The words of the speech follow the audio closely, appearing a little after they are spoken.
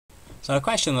So a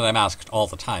question that I'm asked all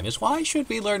the time is, why should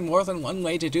we learn more than one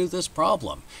way to do this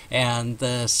problem? And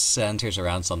this centers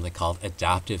around something called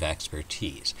adaptive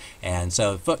expertise. And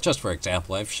so just for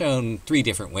example, I've shown 3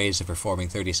 different ways of performing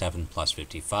 37 plus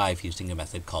 55 using a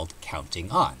method called counting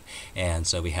on. And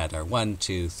so we had our 1,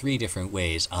 2, 3 different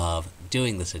ways of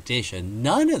doing this addition.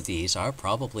 None of these are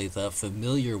probably the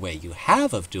familiar way you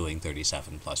have of doing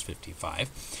 37 plus 55.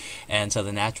 And so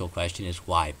the natural question is,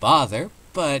 why bother?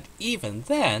 But even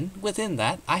then, within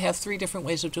that, I have 3 different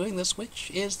ways of doing this.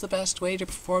 Which is the best way to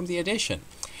perform the addition?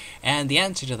 And the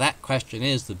answer to that question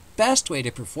is, the best way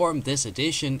to perform this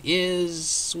addition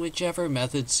is whichever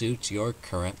method suits your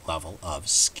current level of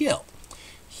skill.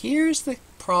 Here's the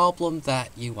problem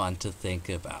that you want to think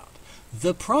about.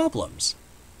 The problems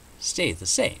stay the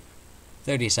same,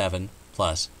 37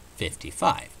 plus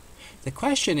 55. The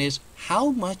question is, how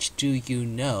much do you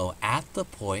know at the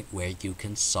point where you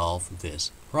can solve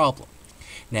this problem?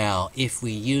 Now, if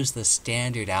we use the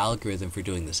standard algorithm for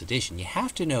doing this addition, you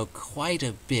have to know quite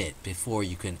a bit before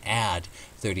you can add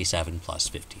 37 plus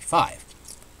 55.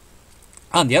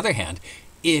 On the other hand,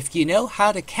 if you know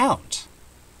how to count,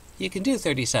 you can do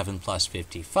 37 plus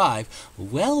 55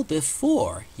 well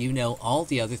before you know all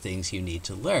the other things you need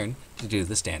to learn to do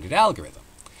the standard algorithm.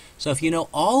 So if you know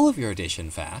all of your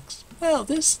addition facts, well,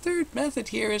 this third method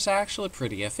here is actually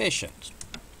pretty efficient.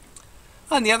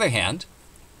 On the other hand,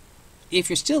 if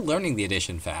you're still learning the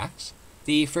addition facts,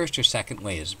 the first or second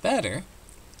way is better,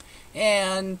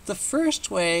 and the first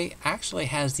way actually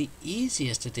has the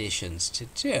easiest additions to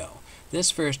do. This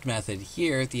first method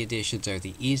here, the additions are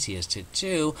the easiest to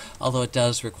do, although it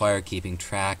does require keeping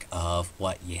track of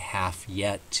what you have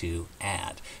yet to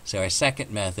add. So our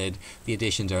second method, the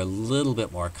additions are a little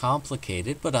bit more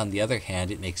complicated, but on the other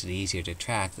hand, it makes it easier to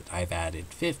track that I've added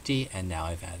 50 and now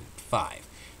I've added 5.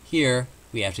 Here,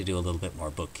 we have to do a little bit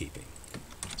more bookkeeping.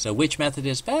 So which method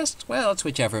is best? Well, it's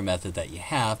whichever method that you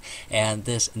have, and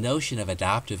this notion of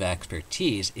adaptive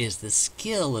expertise is the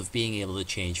skill of being able to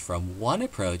change from one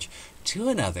approach to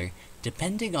another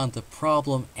depending on the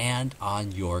problem and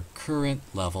on your current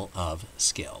level of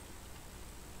skill.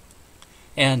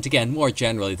 And again, more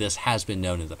generally, this has been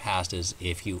known in the past as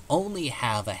if you only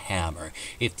have a hammer,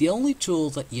 if the only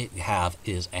tool that you have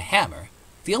is a hammer,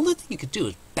 the only thing you could do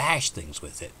is bash things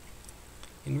with it.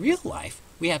 In real life,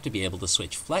 we have to be able to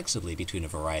switch flexibly between a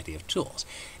variety of tools.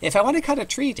 If I want to cut a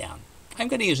tree down, I'm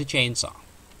going to use a chainsaw.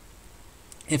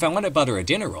 If I want to butter a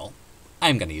dinner roll,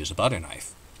 I'm going to use a butter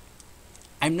knife.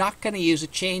 I'm not going to use a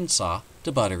chainsaw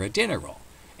to butter a dinner roll,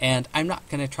 and I'm not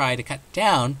going to try to cut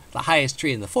down the highest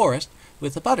tree in the forest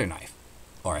with a butter knife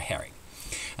or a herring.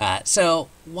 So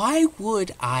why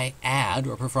would I add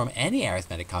or perform any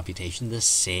arithmetic computation the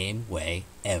same way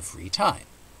every time?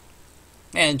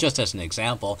 And just as an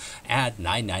example, add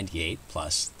 998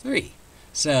 plus 3.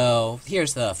 So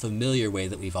here's the familiar way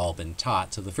that we've all been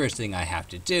taught. So the first thing I have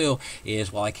to do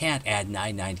is, well, I can't add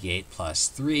 998 plus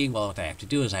 3. Well, what I have to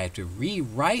do is I have to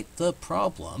rewrite the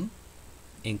problem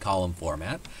in column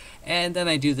format. And then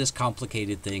I do this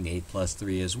complicated thing, 8 plus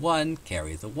 3 is 1,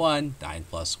 carry the 1, 9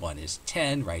 plus 1 is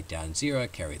 10, write down 0,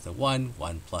 carry the 1,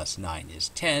 1 plus 9 is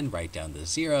 10, write down the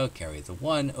 0, carry the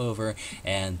 1 over,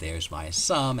 and there's my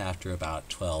sum after about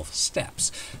 12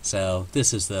 steps. So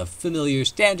this is the familiar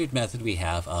standard method we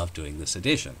have of doing this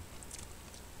addition.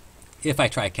 If I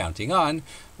try counting on,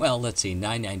 well, let's see,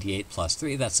 998 plus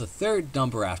 3, that's the third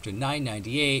number after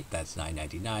 998, that's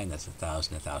 999, that's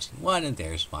 1000, 1001, and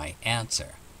there's my answer.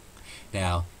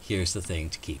 Now, here's the thing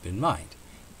to keep in mind.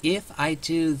 If I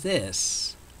do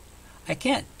this, I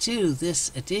can't do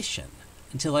this addition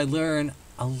until I learn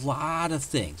a lot of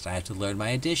things. I have to learn my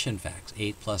addition facts.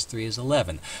 8 plus 3 is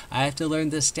 11. I have to learn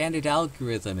the standard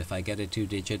algorithm. If I get a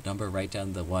 2-digit number, write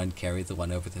down the 1, carry the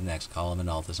 1 over the next column, and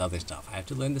all this other stuff. I have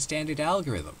to learn the standard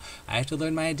algorithm. I have to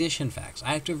learn my addition facts.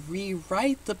 I have to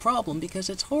rewrite the problem because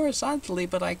it's horizontally,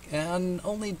 but I can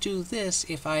only do this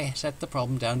if I set the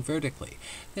problem down vertically.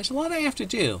 There's a lot I have to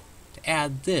do to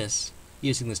add this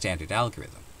using the standard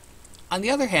algorithm. On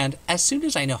the other hand, as soon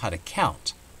as I know how to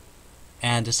count,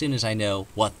 and as soon as I know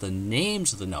what the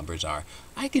names of the numbers are,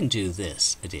 I can do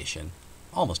this addition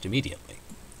almost immediately.